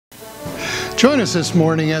Join us this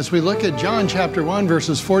morning as we look at John chapter 1,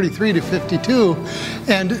 verses 43 to 52,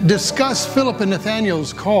 and discuss Philip and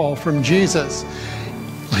Nathanael's call from Jesus.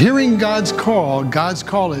 Hearing God's call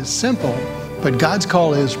is simple, but God's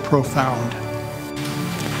call is profound.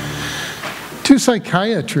 Two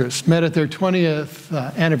psychiatrists met at their 20th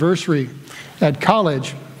anniversary at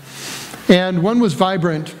college, and one was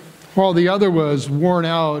vibrant while the other was worn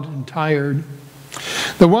out and tired.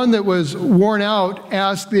 The one that was worn out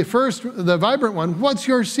asked the vibrant one, "What's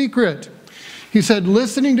your secret?" He said,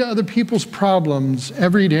 "Listening to other people's problems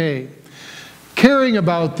every day, caring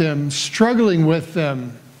about them, struggling with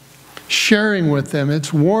them, sharing with them.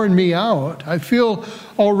 It's worn me out. I feel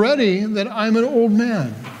already that I'm an old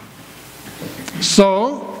man."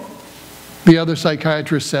 So, the other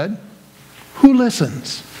psychiatrist said, "Who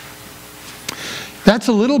listens?" That's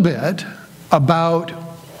a little bit about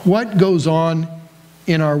what goes on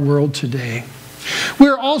in our world today.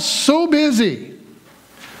 We're all so busy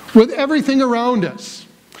with everything around us.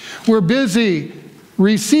 We're busy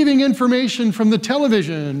receiving information from the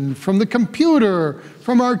television, from the computer,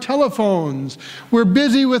 from our telephones. We're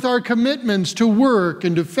busy with our commitments to work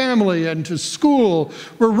and to family and to school.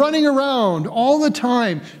 We're running around all the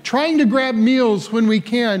time, trying to grab meals when we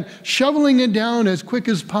can, shoveling it down as quick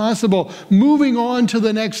as possible, moving on to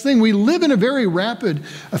the next thing. We live in a very rapid,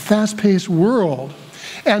 fast-paced world.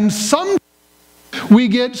 And sometimes we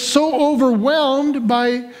get so overwhelmed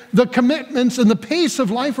by the commitments and the pace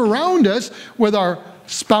of life around us with our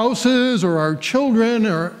spouses or our children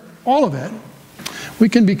or all of it, we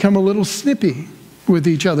can become a little snippy with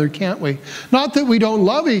each other, can't we? Not that we don't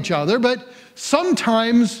love each other, but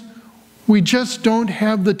sometimes we just don't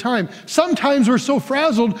have the time. Sometimes we're so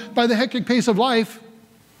frazzled by the hectic pace of life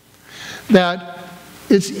that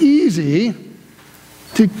it's easy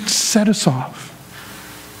to set us off.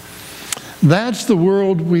 That's the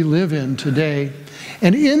world we live in today.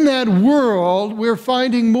 And in that world, we're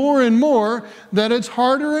finding more and more that it's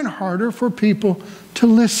harder and harder for people to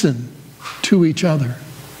listen to each other.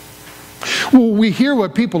 Well, we hear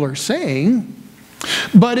what people are saying,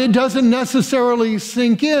 but it doesn't necessarily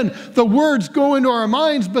sink in. The words go into our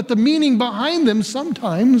minds, but the meaning behind them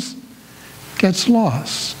sometimes gets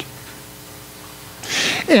lost.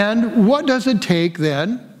 And what does it take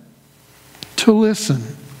then to listen?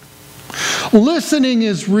 Listening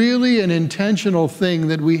is really an intentional thing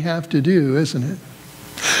that we have to do, isn't it?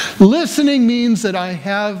 Listening means that I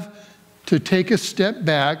have to take a step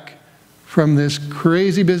back from this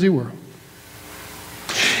crazy busy world.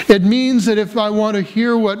 It means that if I want to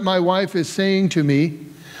hear what my wife is saying to me,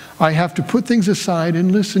 I have to put things aside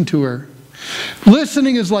and listen to her.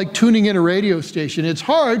 Listening is like tuning in a radio station. It's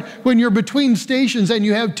hard when you're between stations and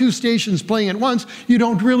you have two stations playing at once. You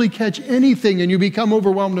don't really catch anything and you become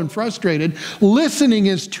overwhelmed and frustrated. Listening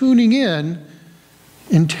is tuning in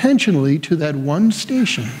intentionally to that one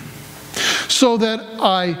station so that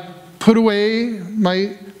I put away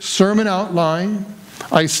my sermon outline,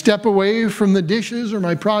 I step away from the dishes or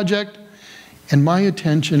my project, and my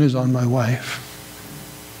attention is on my wife.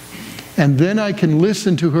 And then I can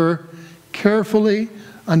listen to her carefully,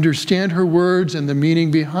 understand her words and the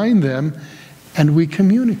meaning behind them, and we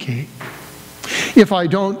communicate. If I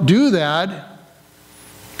don't do that,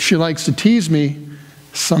 she likes to tease me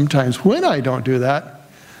sometimes when I don't do that,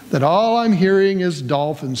 that all I'm hearing is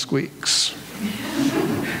dolphin squeaks.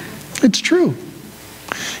 It's true.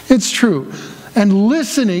 It's true. And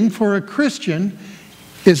listening for a Christian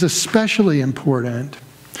is especially important.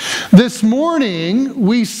 This morning,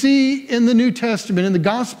 we see in the New Testament, in the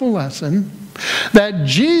gospel lesson, that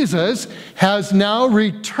Jesus has now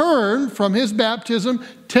returned from his baptism,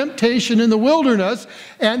 temptation in the wilderness,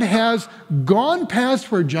 and has gone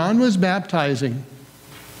past where John was baptizing.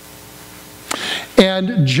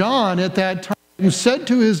 And John, at that time, said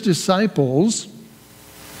to his disciples,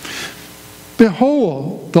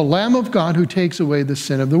 "Behold, the Lamb of God who takes away the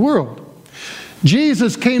sin of the world."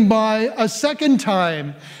 Jesus came by a second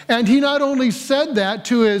time, and he not only said that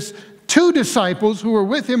to his two disciples who were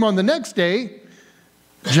with him on the next day,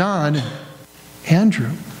 John and Andrew,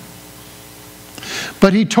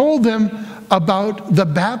 but he told them about the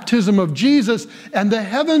baptism of Jesus, and the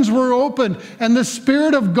heavens were opened, and the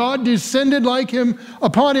Spirit of God descended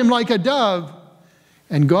upon him like a dove.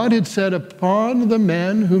 And God had said, "Upon the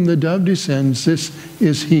man whom the dove descends, this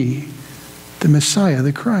is he, the Messiah,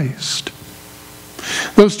 the Christ."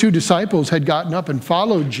 Those two disciples had gotten up and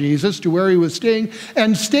followed Jesus to where he was staying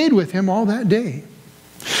and stayed with him all that day.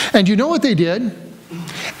 And you know what they did?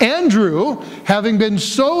 Andrew, having been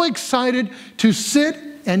so excited to sit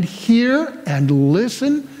and hear and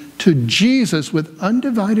listen to Jesus with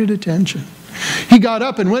undivided attention, He got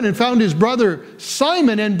up and went and found his brother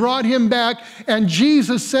Simon and brought him back. And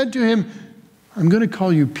Jesus said to him, I'm going to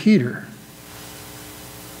call you Peter.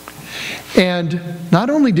 And not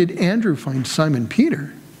only did Andrew find Simon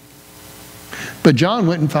Peter, but John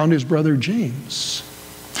went and found his brother James.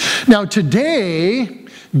 Now today,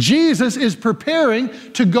 Jesus is preparing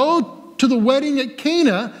to go to the wedding at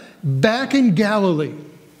Cana back in Galilee.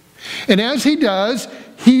 And as he does,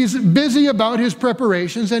 he's busy about his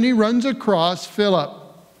preparations, and he runs across Philip.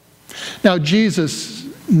 Now, Jesus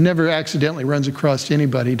never accidentally runs across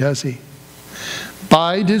anybody, does he?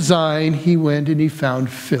 By design, he went and he found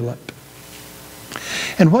Philip.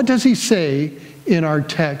 And what does he say in our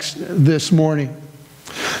text this morning?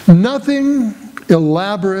 Nothing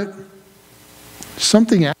elaborate,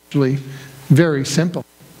 something actually very simple.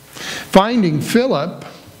 Finding Philip,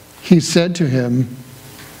 he said to him,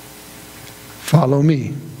 follow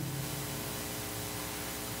me.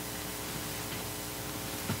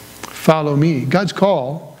 Follow me. God's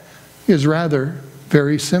call is rather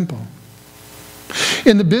very simple.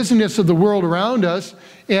 In the busyness of the world around us,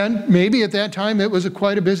 and maybe at that time it was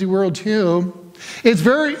quite a busy world too, it's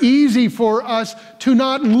very easy for us to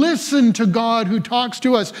not listen to God who talks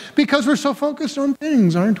to us because we're so focused on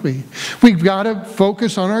things, aren't we? We've got to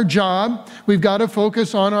focus on our job. We've got to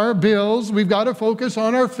focus on our bills. We've got to focus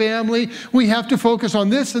on our family. We have to focus on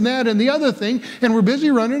this and that and the other thing. And we're busy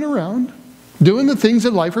running around doing the things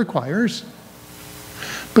that life requires.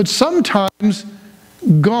 But sometimes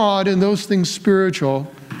God and those things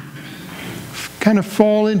spiritual kind of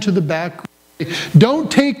fall into the background.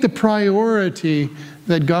 Don't take the priority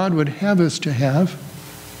that God would have us to have.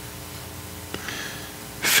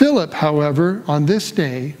 Philip, however, on this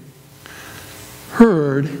day,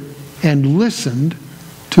 heard and listened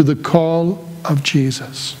to the call of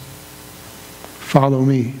Jesus. Follow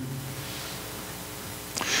me.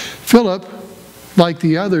 Philip, like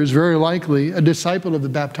the others, very likely a disciple of the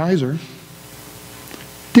baptizer,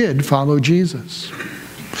 did follow Jesus.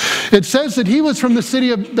 It says that he was from the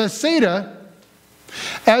city of Bethsaida,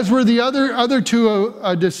 as were the other two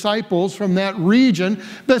disciples from that region.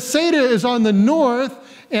 Bethsaida is on the north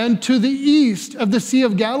and to the east of the Sea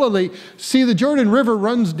of Galilee. See, the Jordan River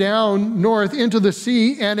runs down north into the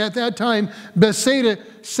sea, and at that time, Bethsaida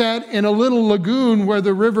sat in a little lagoon where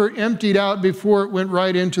the river emptied out before it went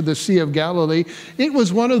right into the Sea of Galilee. It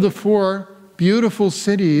was one of the 4 beautiful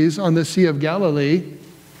cities on the Sea of Galilee.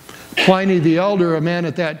 Pliny the Elder, a man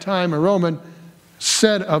at that time, a Roman,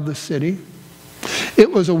 said of the city, it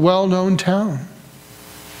was a well-known town.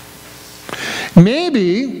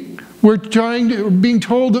 Maybe we're being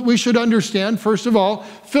told that we should understand, first of all,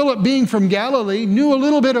 Philip, being from Galilee, knew a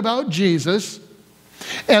little bit about Jesus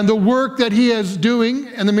and the work that he is doing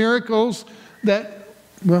and the miracles that,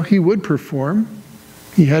 well, he would perform.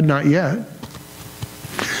 He had not yet.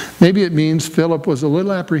 Maybe it means Philip was a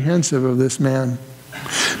little apprehensive of this man.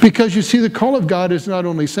 Because you see, the call of God is not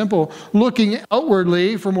only simple. Looking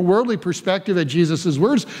outwardly from a worldly perspective at Jesus'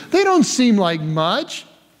 words, they don't seem like much.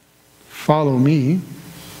 Follow me.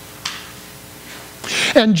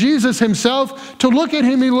 And Jesus himself, to look at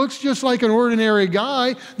him, he looks just like an ordinary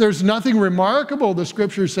guy. There's nothing remarkable, the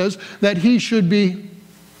scripture says, that he should be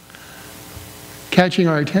catching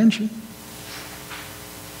our attention.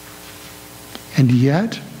 And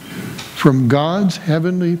yet, from God's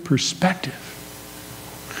heavenly perspective,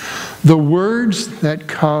 the words that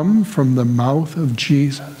come from the mouth of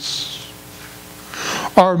Jesus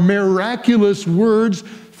are miraculous words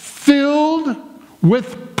filled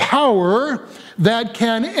with power that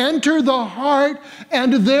can enter the heart,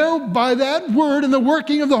 and there, by that word and the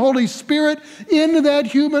working of the Holy Spirit into that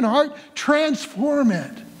human heart, transform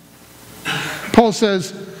it. Paul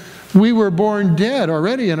says, we were born dead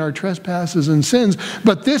already in our trespasses and sins,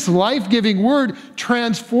 but this life-giving word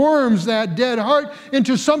transforms that dead heart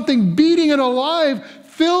into something beating and alive,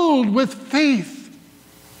 filled with faith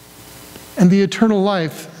and the eternal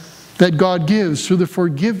life that God gives through the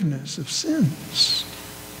forgiveness of sins.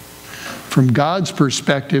 From God's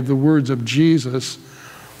perspective, the words of Jesus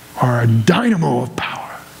are a dynamo of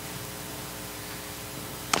power.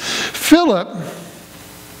 Philip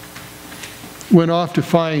went off to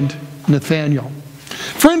find Nathanael,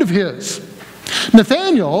 friend of his.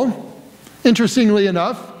 Nathanael, interestingly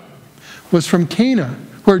enough, was from Cana,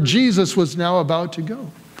 where Jesus was now about to go,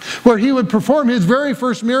 where he would perform his very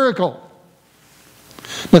first miracle.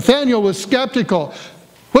 Nathanael was skeptical.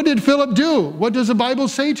 What did Philip do? What does the Bible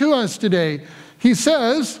say to us today? He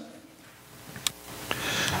says,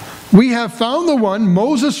 we have found the one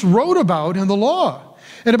Moses wrote about in the law,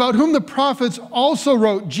 and about whom the prophets also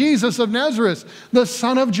wrote, Jesus of Nazareth, the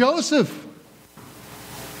son of Joseph.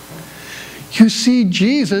 You see,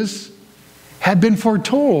 Jesus had been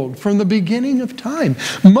foretold from the beginning of time.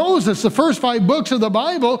 Moses, the first 5 books of the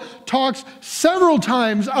Bible, talks several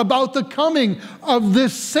times about the coming of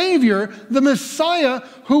this Savior, the Messiah,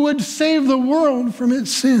 who would save the world from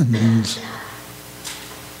its sins.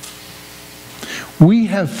 We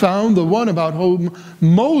have found the one about whom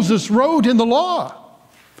Moses wrote in the law,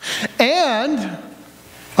 and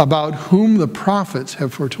about whom the prophets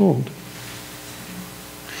have foretold.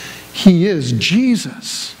 He is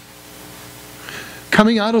Jesus,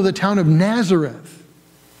 coming out of the town of Nazareth.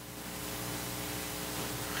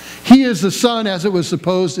 He is the son, as it was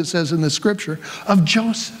supposed, it says in the scripture, of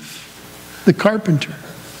Joseph, the carpenter.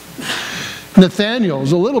 Nathanael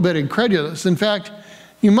is a little bit incredulous. In fact,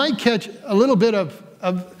 you might catch a little bit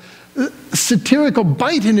of satirical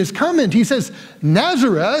bite in his comment. He says,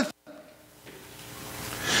 Nazareth?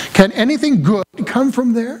 Can anything good come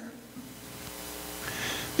from there?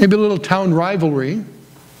 Maybe a little town rivalry.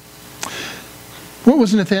 What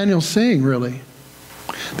was Nathanael saying, really?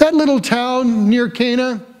 That little town near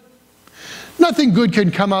Cana, nothing good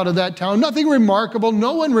can come out of that town. Nothing remarkable,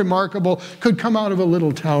 no one remarkable could come out of a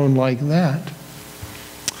little town like that.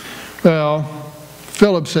 Well,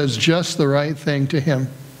 Philip says just the right thing to him.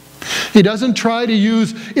 He doesn't try to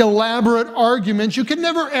use elaborate arguments. You can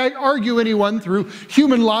never argue anyone through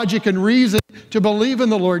human logic and reason to believe in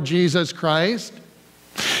the Lord Jesus Christ.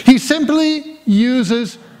 He simply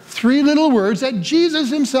uses 3 little words that Jesus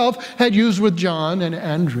himself had used with John and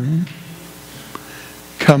Andrew.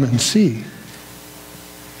 Come and see.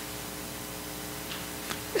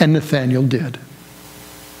 And Nathanael did.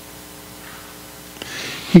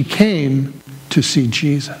 He came to see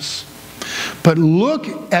Jesus. But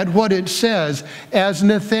look at what it says. As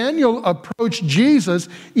Nathanael approached Jesus,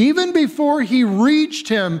 even before he reached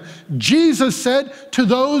him, Jesus said to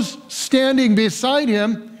those standing beside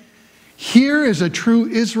him, "Here is a true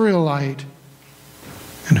Israelite,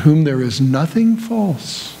 in whom there is nothing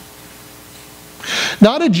false."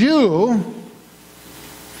 Not a Jew,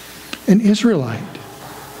 an Israelite.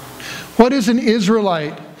 What is an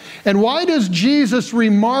Israelite? And why does Jesus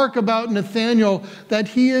remark about Nathanael that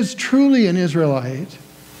he is truly an Israelite?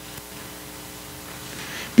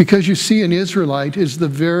 Because you see, an Israelite is the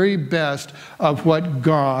very best of what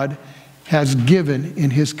God has given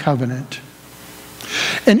in his covenant.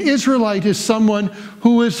 An Israelite is someone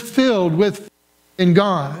who is filled with faith in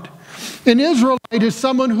God. An Israelite is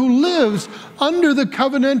someone who lives under the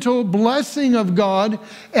covenantal blessing of God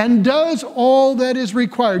and does all that is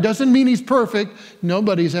required. Doesn't mean he's perfect.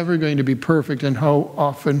 Nobody's ever going to be perfect, and how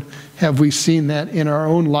often have we seen that in our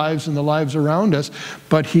own lives and the lives around us?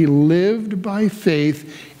 But he lived by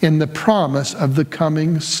faith in the promise of the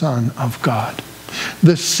coming Son of God,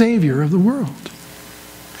 the Savior of the world.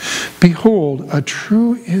 Behold, a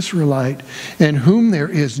true Israelite in whom there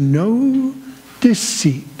is no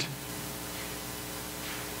deceit.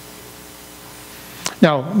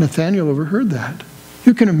 Now, Nathanael overheard that.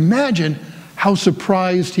 You can imagine how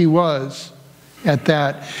surprised he was at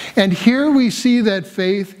that. And here we see that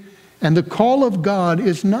faith and the call of God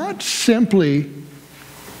is not simply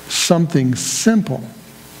something simple,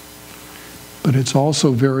 but it's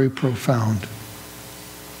also very profound.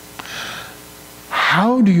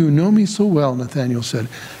 "How do you know me so well?" Nathanael said.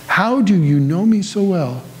 "How do you know me so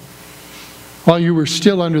well? While you were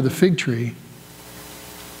still under the fig tree,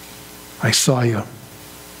 I saw you."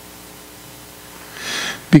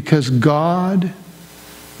 Because God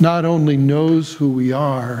not only knows who we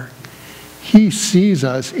are, he sees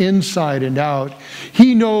us inside and out.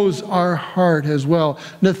 He knows our heart as well.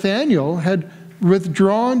 Nathanael had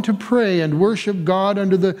withdrawn to pray and worship God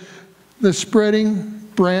under the spreading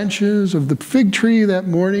branches of the fig tree that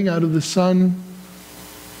morning out of the sun.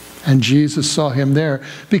 And Jesus saw him there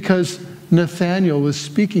because Nathanael was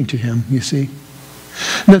speaking to him, you see.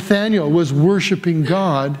 Nathanael was worshiping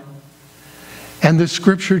God. And the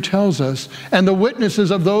scripture tells us, and the witnesses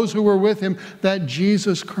of those who were with him, that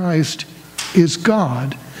Jesus Christ is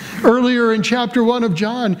God. Earlier in chapter 1 of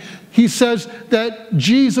John, he says that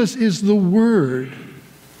Jesus is the Word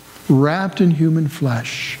wrapped in human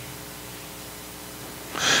flesh.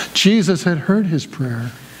 Jesus had heard his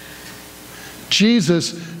prayer.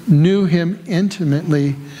 Jesus knew him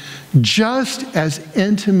intimately, just as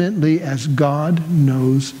intimately as God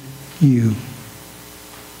knows you.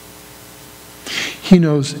 He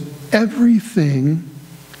knows everything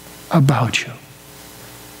about you.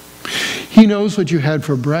 He knows what you had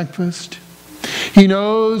for breakfast. He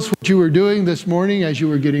knows what you were doing this morning as you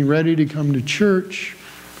were getting ready to come to church.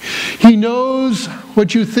 He knows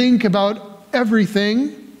what you think about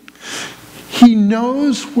everything. He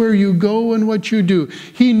knows where you go and what you do.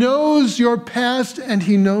 He knows your past and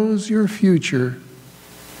He knows your future.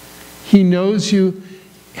 He knows you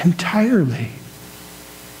entirely.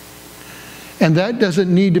 And that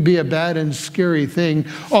doesn't need to be a bad and scary thing.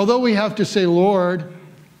 Although we have to say, Lord,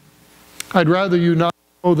 I'd rather you not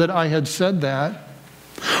know that I had said that,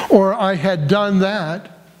 or I had done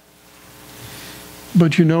that.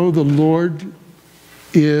 But you know, the Lord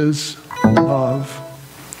is love.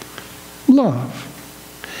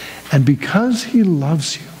 Love. And because He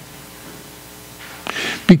loves you,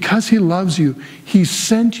 He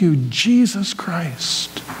sent you Jesus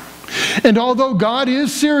Christ. And although God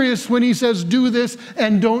is serious when He says do this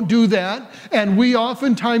and don't do that, and we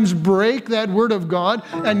oftentimes break that word of God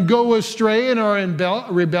and go astray in our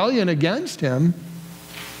rebellion against Him,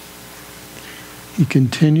 He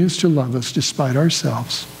continues to love us despite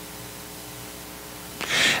ourselves.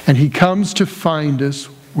 And He comes to find us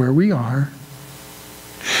where we are.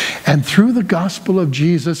 And through the gospel of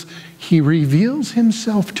Jesus, He reveals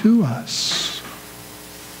Himself to us.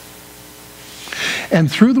 And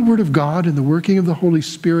through the Word of God and the working of the Holy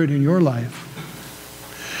Spirit in your life,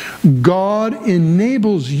 God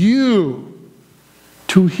enables you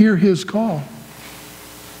to hear His call.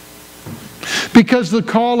 Because the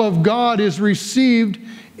call of God is received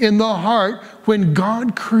in the heart when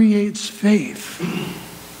God creates faith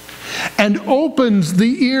and opens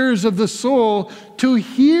the ears of the soul to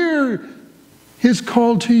hear His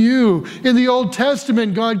call to you. In the Old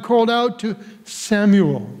Testament, God called out to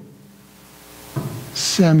Samuel.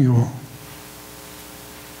 Samuel.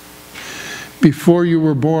 Before you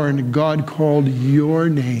were born, God called your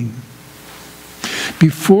name.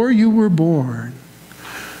 Before you were born,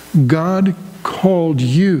 God called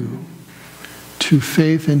you to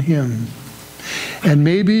faith in Him. And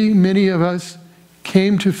maybe many of us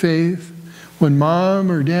came to faith when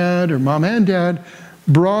mom and dad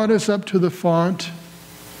brought us up to the font,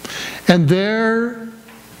 and there,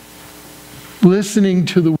 listening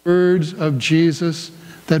to the words of Jesus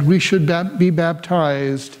that we should be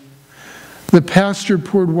baptized, the pastor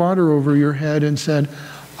poured water over your head and said,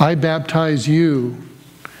 I baptize you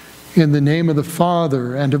in the name of the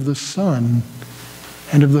Father and of the Son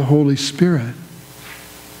and of the Holy Spirit.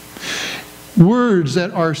 Words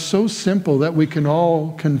that are so simple that we can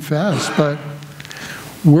all confess, but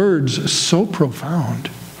words so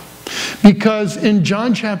profound. Because in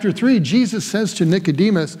John chapter 3, Jesus says to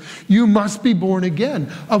Nicodemus, you must be born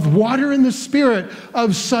again of water and the Spirit.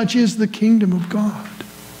 Of such is the kingdom of God.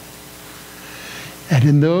 And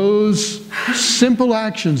in those simple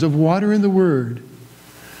actions of water and the Word,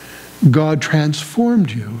 God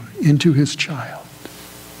transformed you into His child.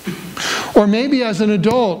 Or maybe as an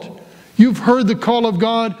adult, you've heard the call of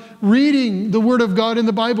God, reading the Word of God in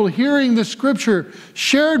the Bible, hearing the Scripture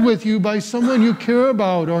shared with you by someone you care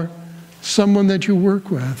about or someone that you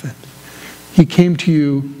work with. And He came to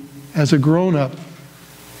you as a grown-up,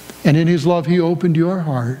 and in His love He opened your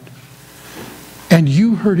heart, and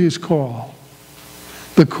you heard His call,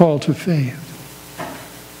 the call to faith.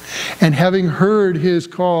 And having heard His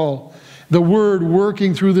call, the Word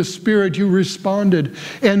working through the Spirit, you responded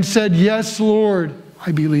and said, yes, Lord,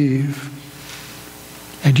 I believe.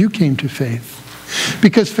 And you came to faith.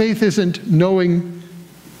 Because faith isn't knowing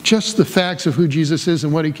just the facts of who Jesus is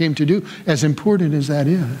and what He came to do, as important as that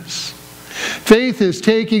is. Faith is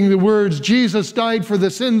taking the words, Jesus died for the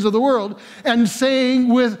sins of the world, and saying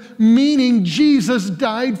with meaning, Jesus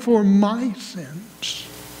died for my sins.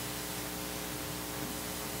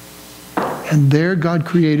 And there God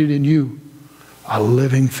created in you a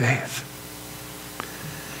living faith.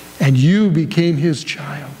 And you became His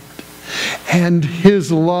child. And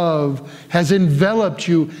His love has enveloped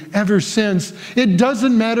you ever since. It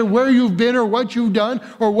doesn't matter where you've been or what you've done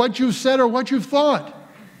or what you've said or what you've thought.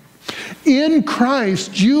 In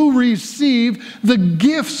Christ, you receive the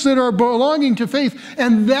gifts that are belonging to faith.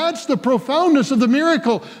 And that's the profoundness of the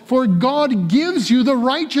miracle. For God gives you the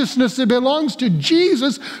righteousness that belongs to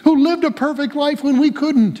Jesus, who lived a perfect life when we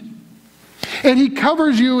couldn't. And He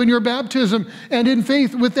covers you in your baptism and in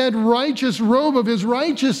faith with that righteous robe of His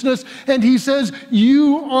righteousness. And He says,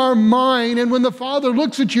 you are mine. And when the Father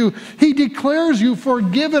looks at you, He declares you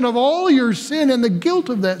forgiven of all your sin and the guilt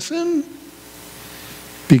of that sin.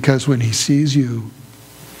 Because when He sees you,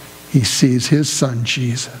 He sees His Son,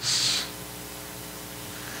 Jesus.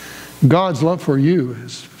 God's love for you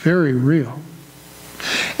is very real.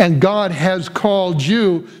 And God has called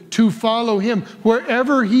you to follow Him.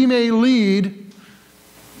 Wherever He may lead,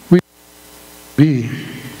 we be.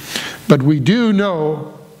 But we do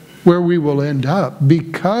know where we will end up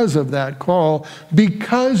because of that call,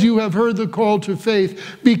 because you have heard the call to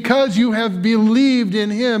faith, because you have believed in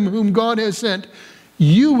him whom God has sent.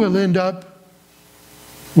 You will end up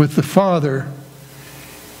with the Father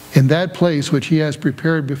in that place which he has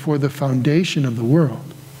prepared before the foundation of the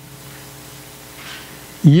world.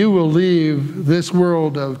 You will leave this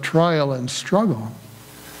world of trial and struggle,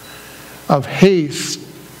 of haste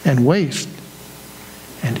and waste,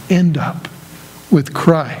 and end up with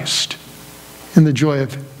Christ in the joy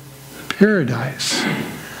of paradise.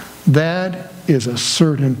 That is a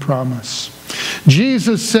certain promise.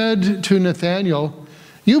 Jesus said to Nathanael,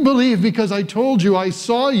 "You believe because I told you, I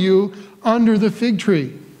saw you under the fig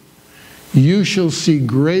tree. You shall see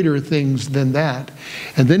greater things than that."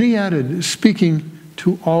 And then he added, speaking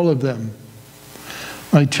to all of them,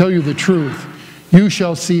 "I tell you the truth, you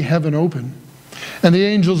shall see heaven open, and the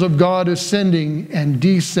angels of God ascending and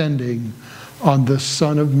descending on the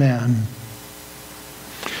Son of Man."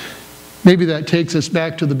 Maybe that takes us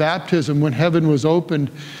back to the baptism when heaven was opened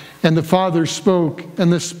and the Father spoke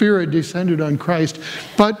and the Spirit descended on Christ.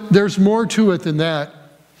 But there's more to it than that.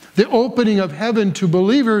 The opening of heaven to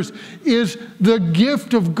believers is the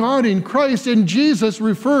gift of God in Christ, and Jesus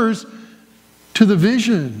refers to the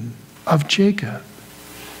vision of Jacob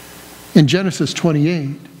in Genesis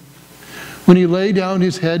 28, when he lay down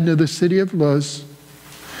his head near the city of Luz,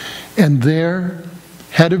 and there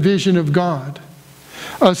had a vision of God,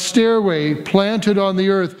 a stairway planted on the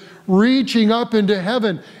earth, reaching up into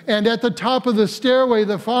heaven, and at the top of the stairway,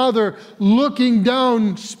 the Father looking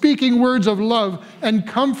down, speaking words of love and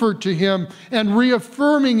comfort to him, and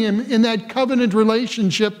reaffirming him in that covenant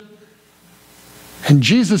relationship. And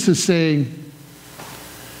Jesus is saying,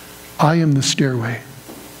 "I am the stairway.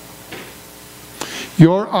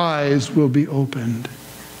 Your eyes will be opened,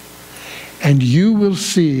 and you will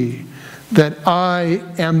see that I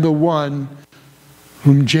am the one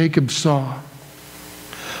whom Jacob saw.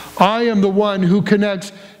 I am the one who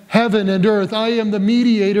connects heaven and earth. I am the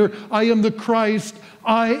mediator. I am the Christ.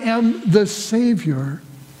 I am the Savior."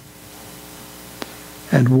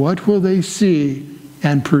 And what will they see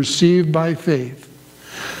and perceive by faith?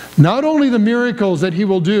 Not only the miracles that he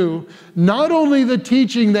will do, not only the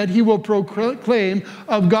teaching that he will proclaim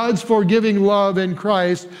of God's forgiving love in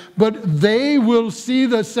Christ, but they will see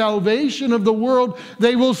the salvation of the world.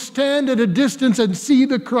 They will stand at a distance and see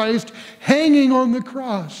the Christ hanging on the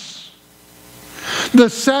cross. The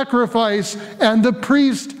sacrifice and the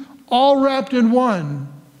priest all wrapped in one,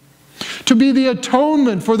 to be the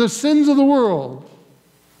atonement for the sins of the world.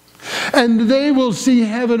 And they will see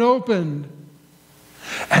heaven opened,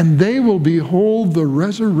 and they will behold the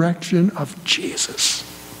resurrection of Jesus.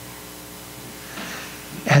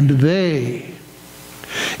 And they,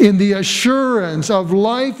 in the assurance of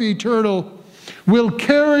life eternal, will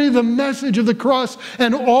carry the message of the cross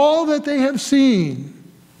and all that they have seen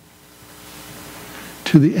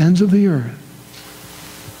to the ends of the earth,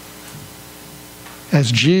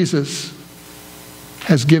 as Jesus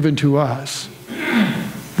has given to us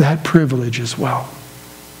that privilege as well.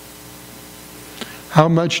 How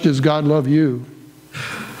much does God love you?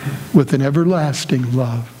 With an everlasting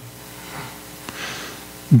love.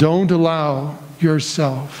 Don't allow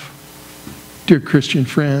yourself, dear Christian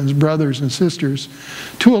friends, brothers and sisters,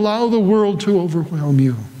 to allow the world to overwhelm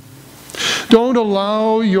you. Don't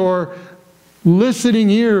allow your listening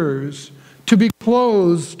ears to be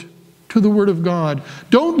closed to the Word of God.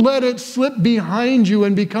 Don't let it slip behind you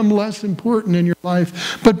and become less important in your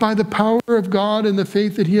life. But by the power of God and the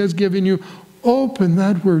faith that He has given you, open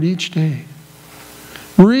that Word each day.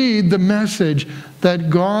 Read the message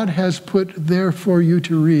that God has put there for you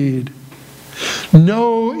to read.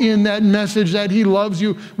 Know in that message that He loves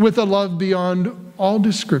you with a love beyond all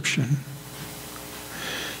description.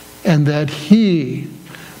 And that He,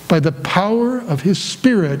 by the power of His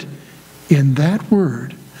Spirit in that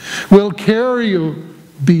Word, will carry you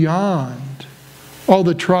beyond all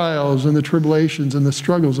the trials and the tribulations and the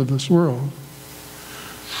struggles of this world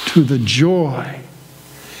to the joy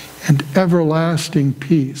and everlasting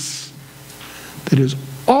peace that is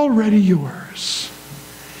already yours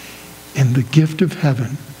in the gift of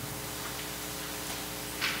heaven.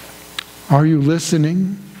 Are you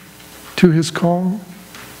listening to His call?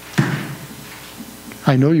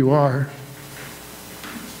 I know you are.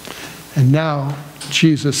 And now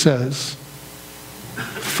Jesus says,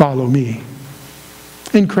 follow me.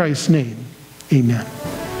 In Christ's name, amen.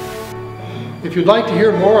 If you'd like to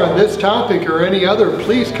hear more on this topic or any other,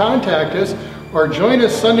 please contact us or join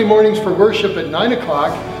us Sunday mornings for worship at 9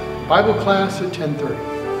 o'clock, Bible class at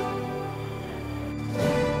 10:30.